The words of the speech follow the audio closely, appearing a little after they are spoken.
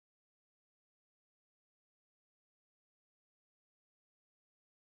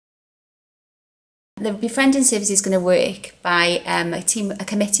The Befriending service is going to work by a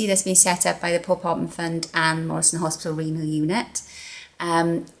committee that's been set up by the Paul Popham Fund and Morriston Hospital Renal unit.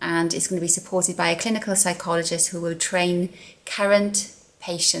 And it's going to be supported by a clinical psychologist who will train current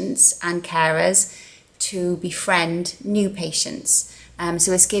patients and carers to befriend new patients.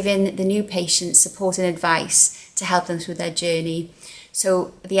 So it's giving the new patients support and advice to help them through their journey.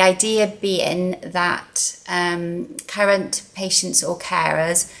 So the idea being that current patients or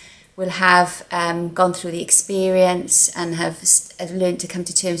carers will have gone through the experience and have learned to come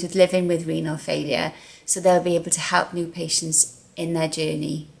to terms with living with renal failure, so they'll be able to help new patients in their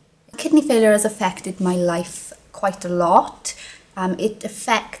journey. Kidney failure has affected my life quite a lot. It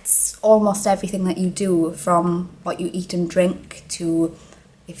affects almost everything that you do, from what you eat and drink to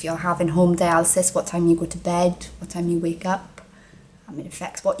if you're having home dialysis, what time you go to bed, what time you wake up. It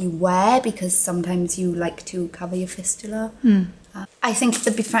affects what you wear, because sometimes you like to cover your fistula. I think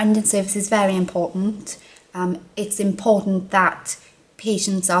the befriending service is very important. It's important that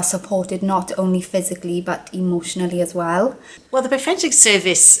patients are supported not only physically but emotionally as well. Well, the Befriending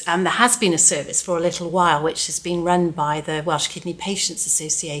service, there has been a service for a little while which has been run by the Welsh Kidney Patients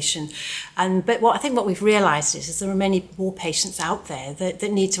Association. But what we've realised is there are many more patients out there that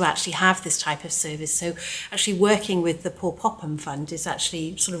need to actually have this type of service. So actually working with the Paul Popham Fund is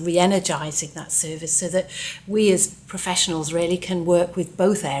actually sort of re-energising that service, so that we as professionals really can work with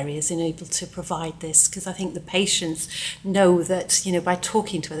both areas and able to provide this, because I think the patients know that, by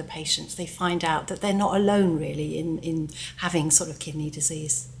talking to other patients, they find out that they're not alone really in having sort of kidney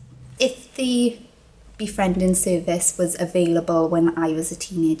disease. If the befriending service was available when I was a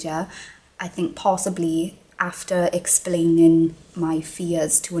teenager, I think possibly after explaining my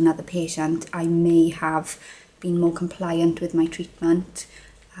fears to another patient, I may have been more compliant with my treatment,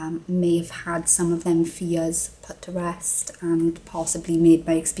 may have had some of them fears put to rest, and possibly made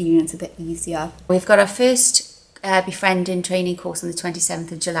my experience a bit easier. We've got our first Befriending training course on the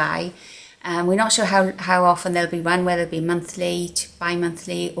 27th of July. We're not sure how often they'll be run, whether it'll be monthly,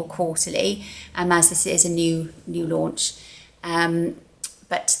 bi-monthly or quarterly, as this is a new launch.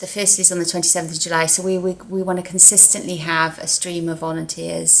 But the first is on the 27th of July, so we want to consistently have a stream of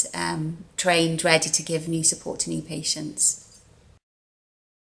volunteers trained, ready to give new support to new patients.